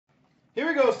Here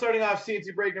we go, starting off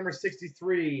CNC break number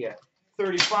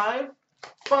 6335.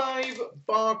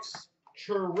 5-box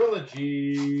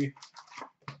Trilogy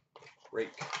break.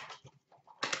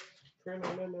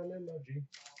 Trilogy.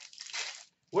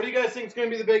 What do you guys think is going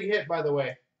to be the big hit, by the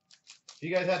way? If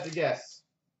you guys have to guess.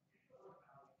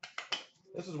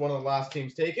 This is one of the last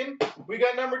teams taken. We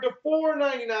got number to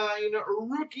 499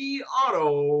 rookie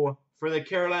auto for the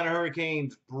Carolina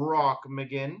Hurricanes, Brock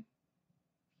McGinn.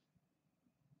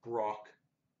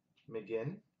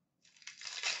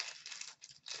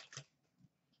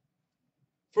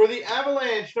 For the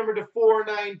Avalanche, number to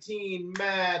 419,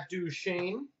 Matt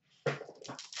Duchene.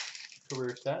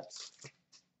 Career stats.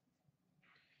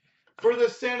 For the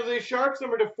San Jose Sharks,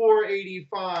 number to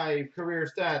 485, career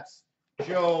stats,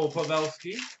 Joe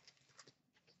Pavelski.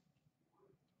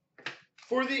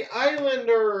 For the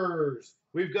Islanders,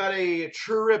 we've got a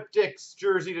Triptychs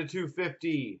jersey to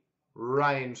 250,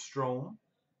 Ryan Strome.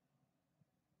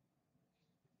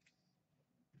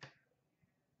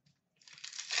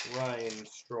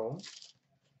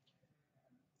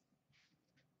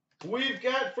 We've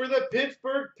got for the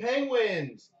Pittsburgh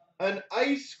Penguins an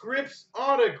Ice Scripts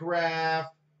autograph,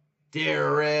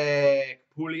 Derek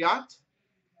Pouliot.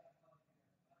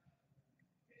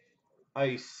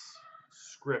 Ice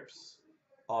Scripts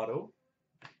auto.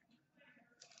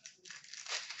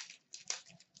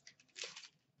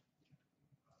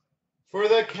 For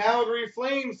the Calgary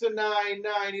Flames to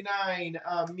 999,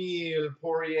 Emile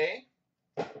Poirier.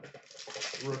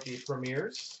 Rookie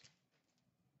premieres.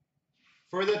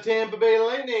 For the Tampa Bay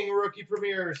Lightning, rookie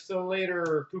premieres,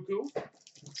 Slater Cuckoo.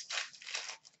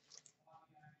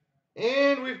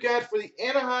 And we've got for the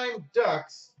Anaheim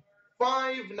Ducks,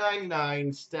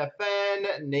 $5.99, Stefan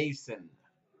Noesen.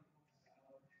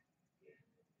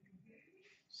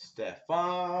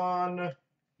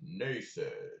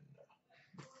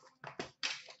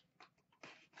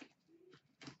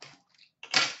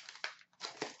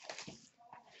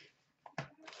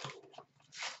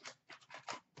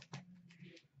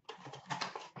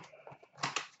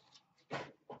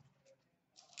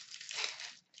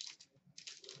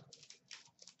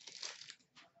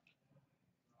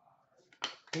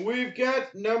 We've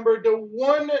got number to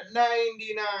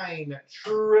 199,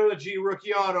 Trilogy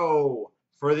rookie auto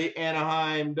for the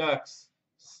Anaheim Ducks,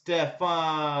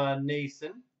 Stefan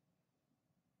Noesen.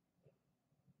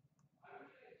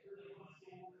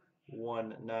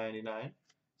 199,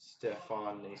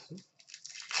 Stefan Noesen.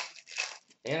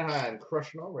 Anaheim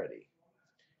crushing already.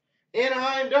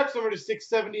 Anaheim Ducks number to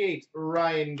 678,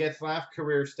 Ryan Getzlaf,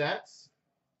 career stats.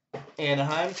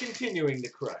 Anaheim continuing to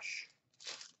crush.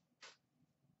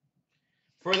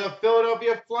 For the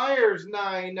Philadelphia Flyers,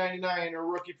 $9.99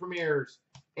 rookie premieres,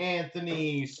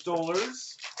 Anthony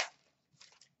Stolarz.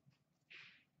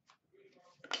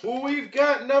 We've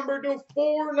got number to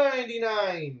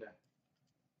 499,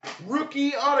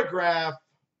 rookie autograph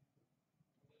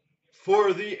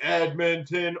for the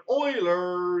Edmonton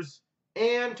Oilers,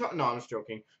 and no, I'm just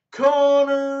joking,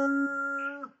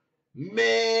 Connor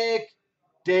McDavid.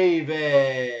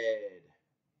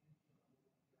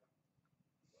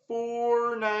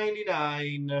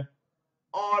 $4.99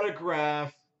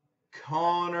 autograph,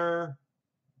 Connor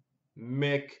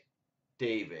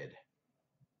McDavid.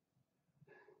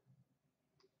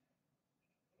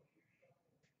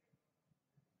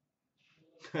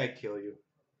 I kill you.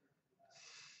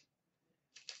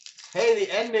 Hey,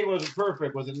 the ending wasn't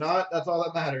perfect, was it not? That's all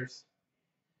that matters.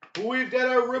 We've got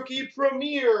our rookie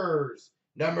premieres.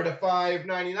 Number to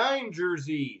 599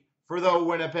 jersey for the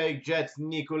Winnipeg Jets,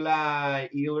 Nikolai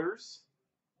Ehlers.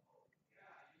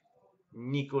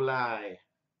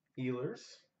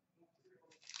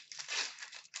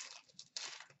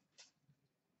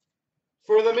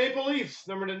 For the Maple Leafs,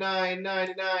 number to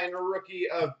 999, rookie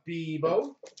of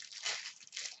Bebo.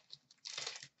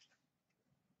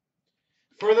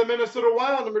 For the Minnesota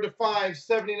Wild, number to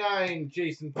 579,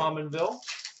 Jason Pominville.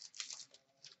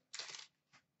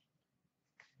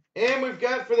 And we've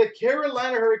got for the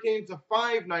Carolina Hurricanes a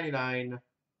 $5.99,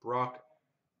 Brock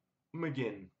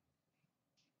McGinn.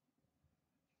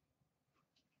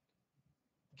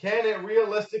 Ken, it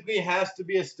realistically has to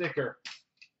be a sticker.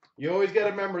 You always got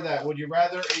to remember that. Would you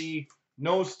rather a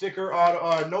no sticker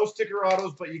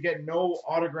autos, but you get no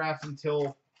autographs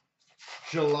until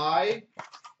July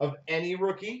of any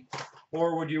rookie,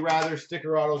 or would you rather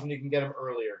sticker autos and you can get them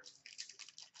earlier?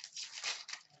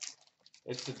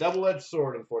 It's a double-edged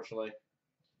sword, unfortunately.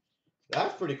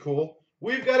 That's pretty cool.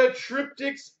 We've got a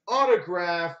Triptychs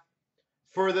autograph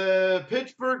for the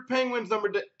Pittsburgh Penguins, number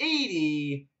to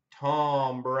 80,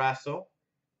 Tom Barrasso.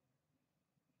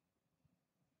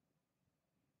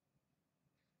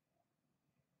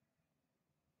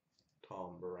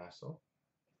 Barrasso.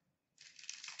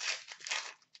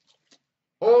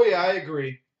 Oh, yeah, I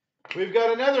agree. We've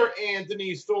got another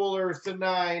Anthony Stollers to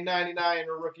 9.99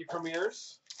 rookie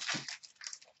premieres.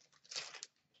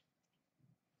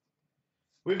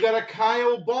 We've got a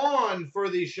Kyle Bond for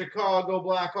the Chicago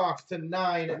Blackhawks to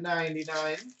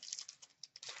 9.99.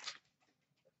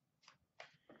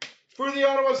 For the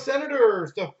Ottawa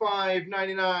Senators to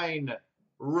 5.99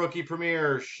 rookie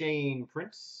premiere Shane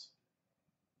Prince.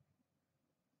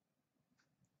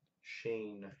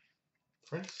 Shane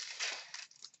Prince.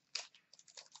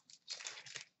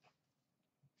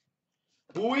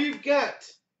 We've got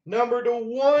number to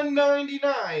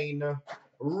 199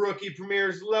 rookie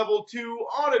premieres level 2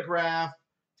 autograph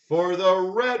for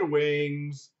the Red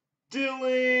Wings,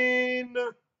 Dylan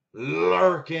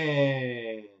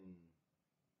Larkin.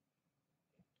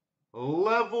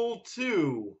 Level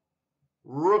 2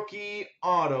 rookie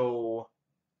auto,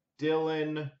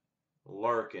 Dylan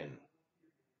Larkin.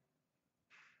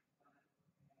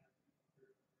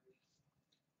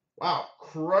 Wow,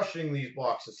 crushing these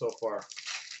boxes so far.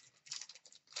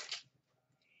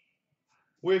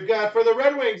 We've got for the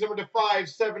Red Wings, number to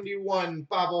 571,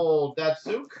 Pavel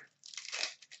Datsyuk.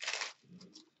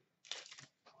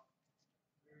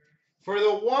 For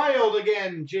the Wild,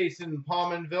 again, Jason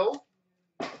Pominville,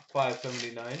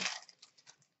 579.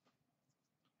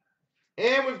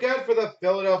 And we've got for the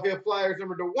Philadelphia Flyers,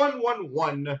 number to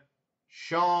 111,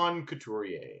 Sean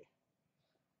Couturier.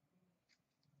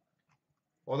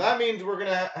 Well, that means we're going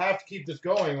to have to keep this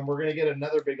going, and we're going to get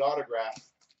another big autograph.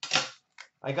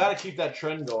 I got to keep that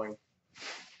trend going.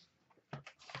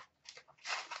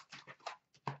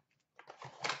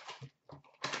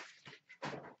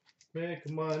 Make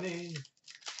money.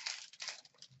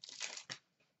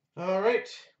 All right.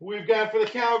 We've got for the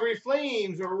Calgary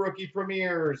Flames, rookie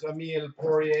premieres, Emile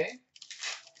Poirier.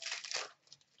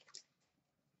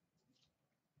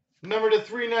 Number to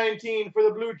 319 for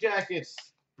the Blue Jackets,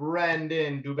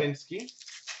 Brandon Dubinsky.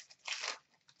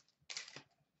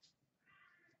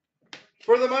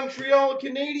 For the Montreal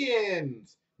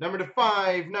Canadiens, number to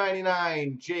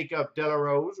 599, Jacob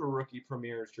Delarose, rookie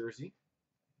premieres jersey.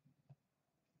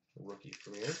 Rookie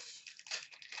premieres.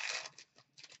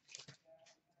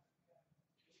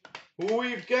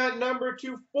 We've got number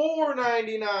to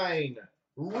 499,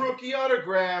 rookie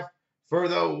autograph for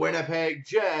the Winnipeg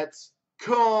Jets,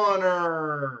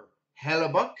 Connor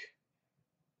Hellebuyck.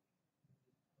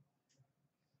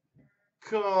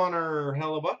 Connor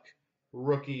Hellebuyck,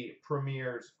 rookie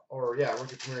premieres,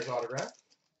 rookie premieres autograph.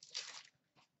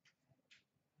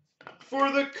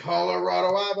 For the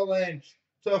Colorado Avalanche,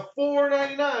 to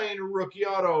 499 rookie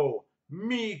auto,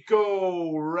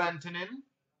 Mikko Rantanen.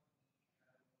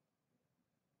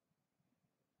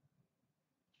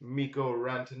 Mikko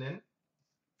Rantanen.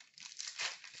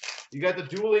 You got the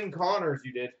dueling Connors,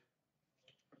 you did.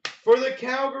 For the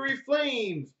Calgary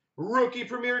Flames, rookie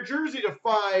premiere jersey to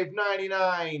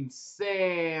 599,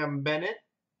 Sam Bennett.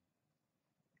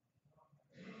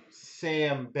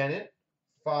 Sam Bennett,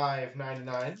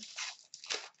 599.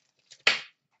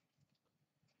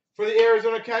 For the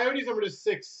Arizona Coyotes, number to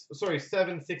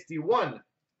 761,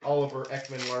 Oliver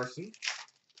Ekman-Larsson.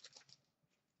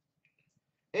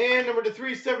 And number to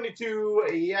 372,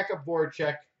 Jakub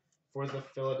Voracek for the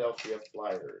Philadelphia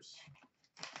Flyers.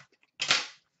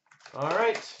 All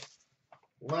right.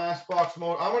 Last box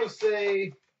mode. I'm going to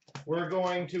say we're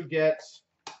going to get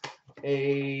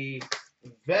a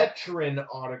veteran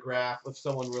autograph of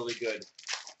someone really good.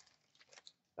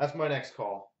 That's my next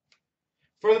call.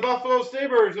 For the Buffalo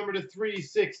Sabres, number to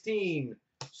 316,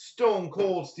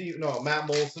 Matt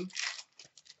Molson.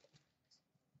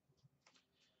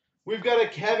 We've got a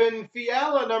Kevin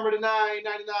Fiala, number to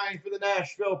 999 for the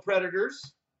Nashville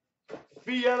Predators.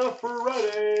 Fiala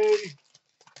Ferretti.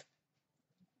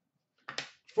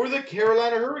 For the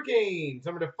Carolina Hurricanes,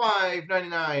 number to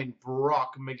 599,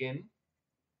 Brock McGinn.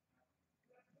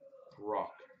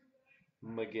 Brock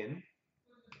McGinn.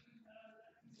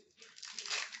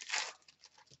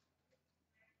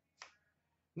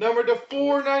 Number to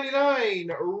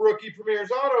 499, rookie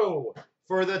premieres auto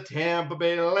for the Tampa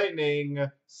Bay Lightning,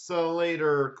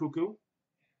 Slater Cuckoo.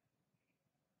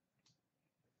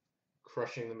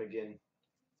 Crushing them again.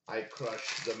 I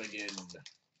crushed them again.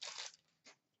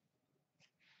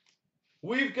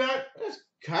 We've got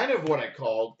kind of what I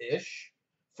called-ish.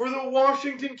 For the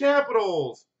Washington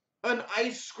Capitals, an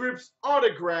Ice Scripts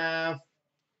autograph,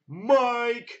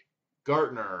 Mike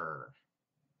Gartner.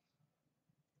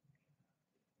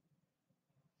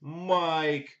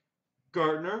 Mike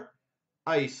Gartner,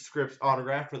 Ice Scripts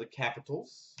autograph for the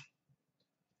Capitals.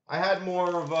 I had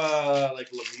more of like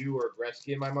Lemieux or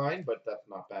Gretzky in my mind, but that's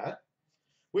not bad.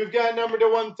 We've got number to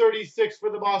 136 for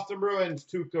the Boston Bruins,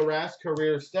 Tuukka Rask,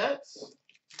 career stats.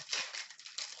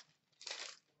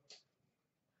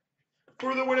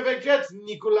 For the Winnipeg Jets,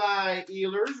 Nikolai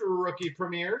Ehlers, rookie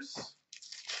premieres.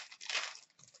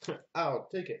 I'll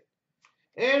take it.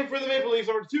 And for the Maple Leafs,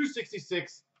 number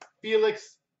 266,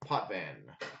 Felix Potvin.